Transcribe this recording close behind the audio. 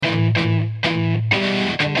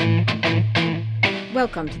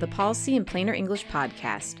Welcome to the Policy in Plainer English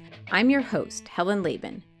podcast. I'm your host, Helen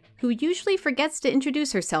Laban, who usually forgets to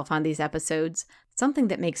introduce herself on these episodes, something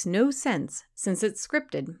that makes no sense since it's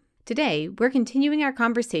scripted. Today, we're continuing our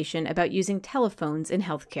conversation about using telephones in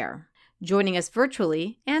healthcare. Joining us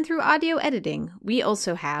virtually and through audio editing, we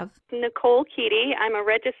also have Nicole Keaty. I'm a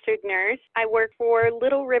registered nurse. I work for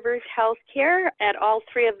Little Rivers Healthcare at all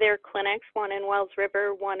three of their clinics, one in Wells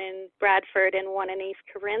River, one in Bradford, and one in East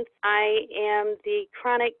Corinth. I am the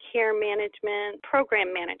Chronic Care Management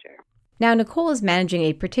Program Manager. Now, Nicole is managing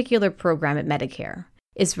a particular program at Medicare.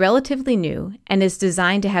 It's relatively new and is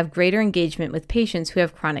designed to have greater engagement with patients who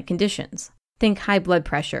have chronic conditions. Think high blood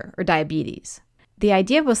pressure or diabetes. The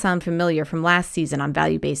idea will sound familiar from last season on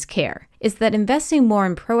value-based care, is that investing more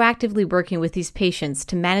in proactively working with these patients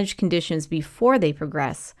to manage conditions before they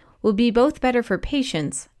progress will be both better for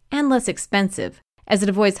patients and less expensive, as it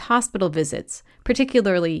avoids hospital visits,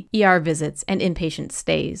 particularly ER visits and inpatient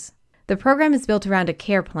stays. The program is built around a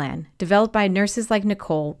care plan developed by nurses like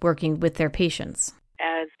Nicole working with their patients.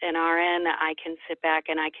 As an RN, I can sit back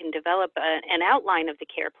and I can develop an outline of the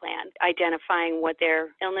care plan, identifying what their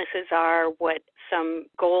illnesses are, what some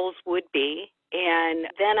goals would be, and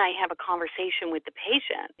then I have a conversation with the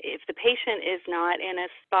patient. If the patient is not in a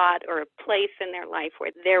spot or a place in their life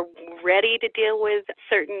where they're ready to deal with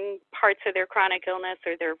certain parts of their chronic illness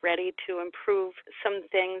or they're ready to improve some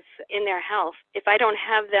things in their health, if I don't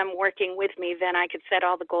have them working with me, then I could set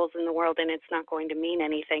all the goals in the world and it's not going to mean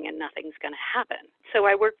anything and nothing's going to happen. So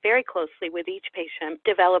I work very closely with each patient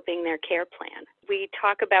developing their care plan. We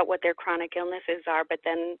talk about what their chronic illnesses are, but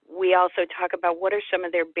then we also talk about what are some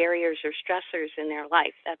of their barriers or stressors in their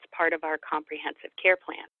life. That's part of our comprehensive care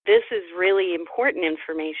plan. This is really important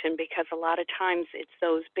information because a lot of times it's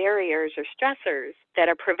those barriers or stressors that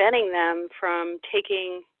are preventing them from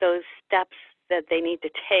taking those steps that they need to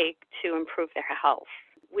take to improve their health.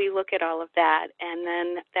 We look at all of that and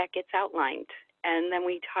then that gets outlined. And then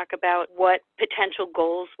we talk about what potential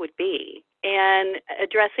goals would be. And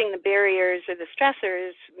addressing the barriers or the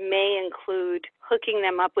stressors may include hooking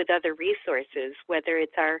them up with other resources, whether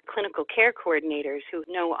it's our clinical care coordinators who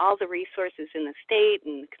know all the resources in the state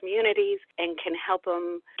and the communities and can help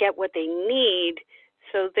them get what they need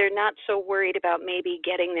so they're not so worried about maybe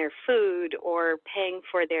getting their food or paying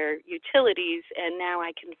for their utilities. And now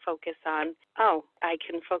I can focus on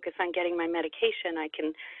getting my medication. I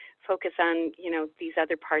can focus on, these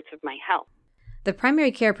other parts of my health. The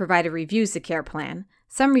primary care provider reviews the care plan,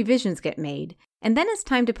 some revisions get made, and then it's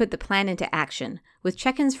time to put the plan into action, with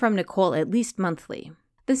check-ins from Nicole at least monthly.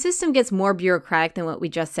 The system gets more bureaucratic than what we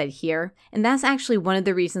just said here, and that's actually one of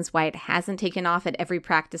the reasons why it hasn't taken off at every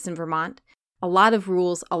practice in Vermont. A lot of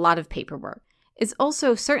rules, a lot of paperwork. It's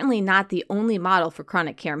also certainly not the only model for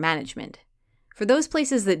chronic care management. For those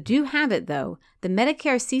places that do have it, though, the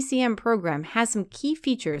Medicare CCM program has some key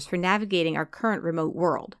features for navigating our current remote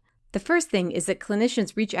world. The first thing is that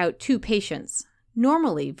clinicians reach out to patients.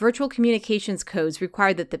 Normally, virtual communications codes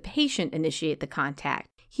require that the patient initiate the contact.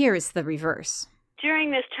 Here is the reverse. During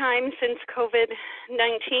this time since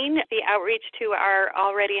COVID-19, the outreach to our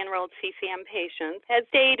already enrolled CCM patients has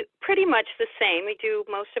stayed pretty much the same. We do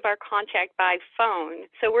most of our contact by phone.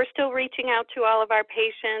 So we're still reaching out to all of our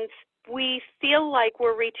patients. We feel like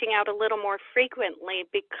we're reaching out a little more frequently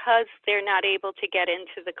because they're not able to get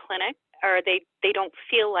into the clinic, or they don't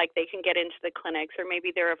feel like they can get into the clinics, or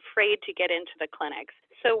maybe they're afraid to get into the clinics.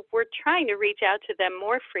 So we're trying to reach out to them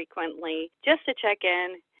more frequently just to check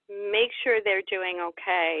in, make sure they're doing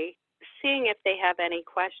okay, seeing if they have any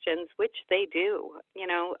questions, which they do.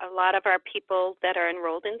 A lot of our people that are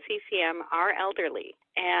enrolled in CCM are elderly,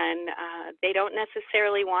 and they don't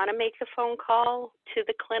necessarily want to make the phone call to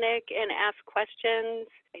the clinic and ask questions.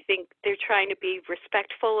 I think they're trying to be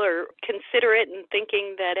respectful or considerate and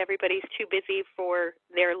thinking that everybody's too busy for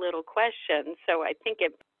their little questions. So I think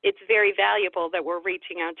it's very valuable that we're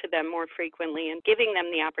reaching out to them more frequently and giving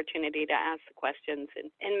them the opportunity to ask the questions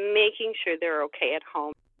and making sure they're okay at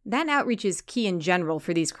home. That outreach is key in general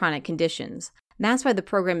for these chronic conditions. That's why the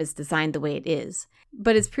program is designed the way it is.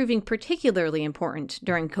 But it's proving particularly important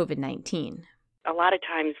during COVID-19. A lot of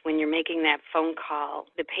times when you're making that phone call,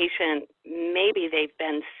 the patient, maybe they've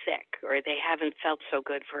been sick or they haven't felt so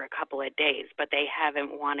good for a couple of days, but they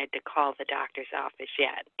haven't wanted to call the doctor's office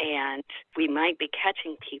yet. And we might be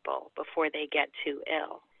catching people before they get too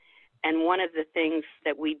ill. And one of the things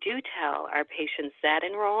that we do tell our patients that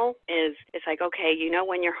enroll is, it's like, okay,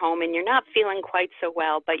 when you're home and you're not feeling quite so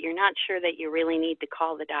well, but you're not sure that you really need to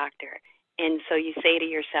call the doctor. And so you say to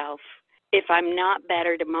yourself, if I'm not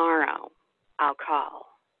better tomorrow, I'll call.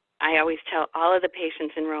 I always tell all of the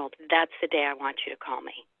patients enrolled, that's the day I want you to call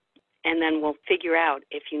me. and then we'll figure out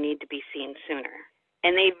if you need to be seen sooner.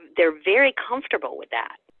 And they're very comfortable with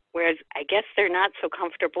that. Whereas I guess they're not so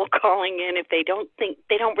comfortable calling in if they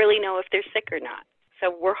don't really know if they're sick or not.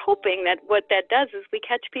 So we're hoping that what that does is we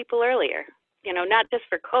catch people earlier, not just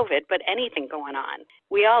for COVID, but anything going on.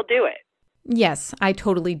 We all do it. Yes, I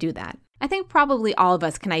totally do that. I think probably all of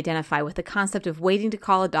us can identify with the concept of waiting to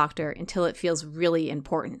call a doctor until it feels really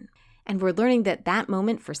important. And we're learning that that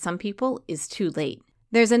moment for some people is too late.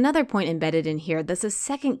 There's another point embedded in here that's a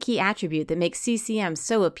second key attribute that makes CCM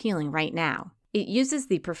so appealing right now. It uses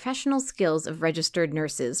the professional skills of registered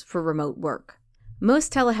nurses for remote work.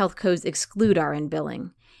 Most telehealth codes exclude RN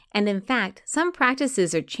billing, and in fact, some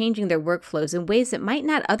practices are changing their workflows in ways that might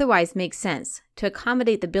not otherwise make sense to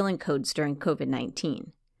accommodate the billing codes during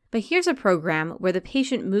COVID-19. But here's a program where the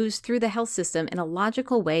patient moves through the health system in a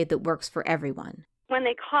logical way that works for everyone. When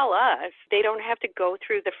they call us, they don't have to go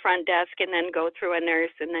through the front desk and then go through a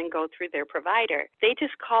nurse and then go through their provider. They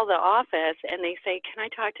just call the office and they say, "Can I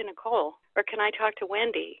talk to Nicole?" or "Can I talk to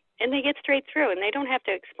Wendy?" And they get straight through, and they don't have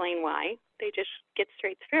to explain why. They just get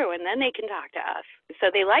straight through, and then they can talk to us. So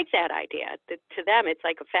they like that idea. To them, it's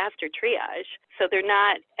like a faster triage, so they're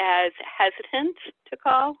not as hesitant to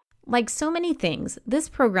call. Like so many things, this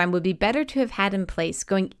program would be better to have had in place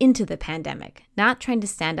going into the pandemic, not trying to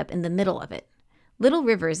stand up in the middle of it. Little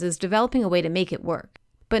Rivers is developing a way to make it work,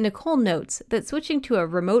 but Nicole notes that switching to a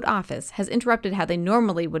remote office has interrupted how they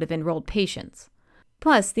normally would have enrolled patients.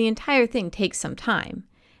 Plus, the entire thing takes some time.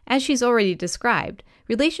 As she's already described,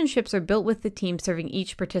 relationships are built with the team serving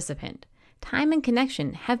each participant. Time and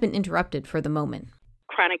connection have been interrupted for the moment.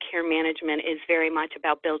 Chronic care management is very much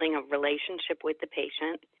about building a relationship with the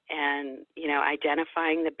patient and,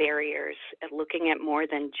 identifying the barriers, and looking at more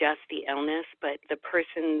than just the illness, but the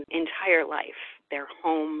person's entire life, their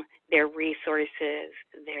home, their resources,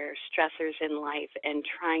 their stressors in life, and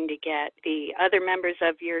trying to get the other members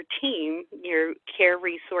of your team, your care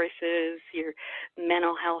resources, your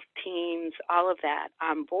mental health teams, all of that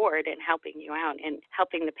on board and helping you out and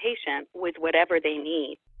helping the patient with whatever they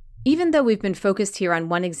need. Even though we've been focused here on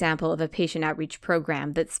one example of a patient outreach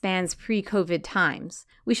program that spans pre-COVID times,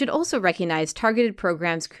 we should also recognize targeted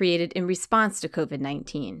programs created in response to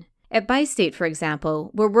COVID-19. At Bi-State, for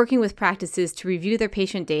example, we're working with practices to review their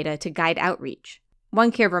patient data to guide outreach.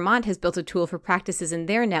 OneCare Vermont has built a tool for practices in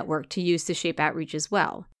their network to use to shape outreach as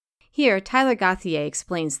well. Here, Tyler Gauthier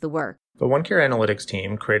explains the work. The OneCare Analytics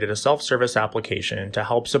team created a self-service application to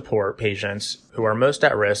help support patients who are most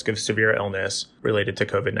at risk of severe illness related to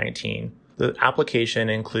COVID-19. The application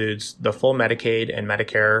includes the full Medicaid and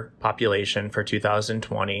Medicare population for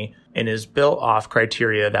 2020 and is built off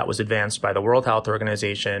criteria that was advanced by the World Health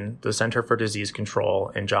Organization, the Center for Disease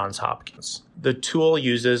Control, and Johns Hopkins. The tool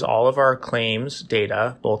uses all of our claims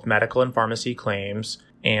data, both medical and pharmacy claims,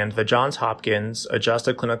 and the Johns Hopkins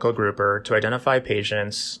Adjusted Clinical Grouper to identify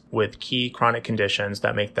patients with key chronic conditions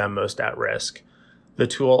that make them most at risk. The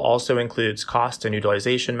tool also includes cost and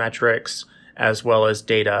utilization metrics, as well as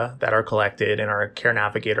data that are collected in our Care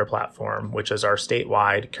Navigator platform, which is our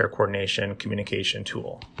statewide care coordination communication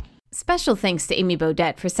tool. Special thanks to Amy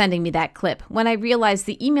Bodette for sending me that clip when I realized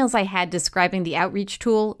the emails I had describing the outreach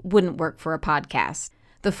tool wouldn't work for a podcast.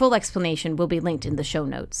 The full explanation will be linked in the show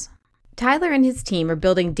notes. Tyler and his team are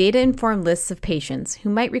building data-informed lists of patients who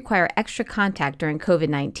might require extra contact during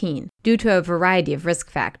COVID-19 due to a variety of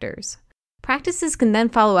risk factors. Practices can then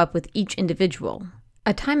follow up with each individual,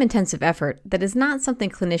 a time-intensive effort that is not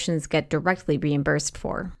something clinicians get directly reimbursed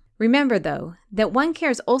for. Remember, though, that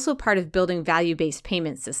OneCare is also part of building value-based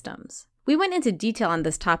payment systems. We went into detail on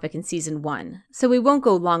this topic in Season 1, so we won't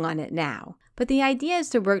go long on it now. But the idea is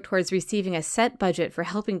to work towards receiving a set budget for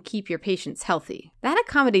helping keep your patients healthy. That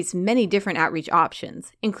accommodates many different outreach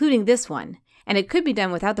options, including this one, and it could be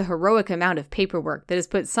done without the heroic amount of paperwork that has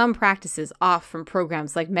put some practices off from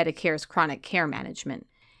programs like Medicare's chronic care management.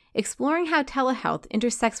 Exploring how telehealth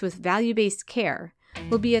intersects with value-based care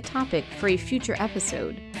will be a topic for a future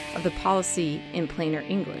episode of the Policy in Plainer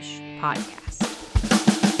English podcast.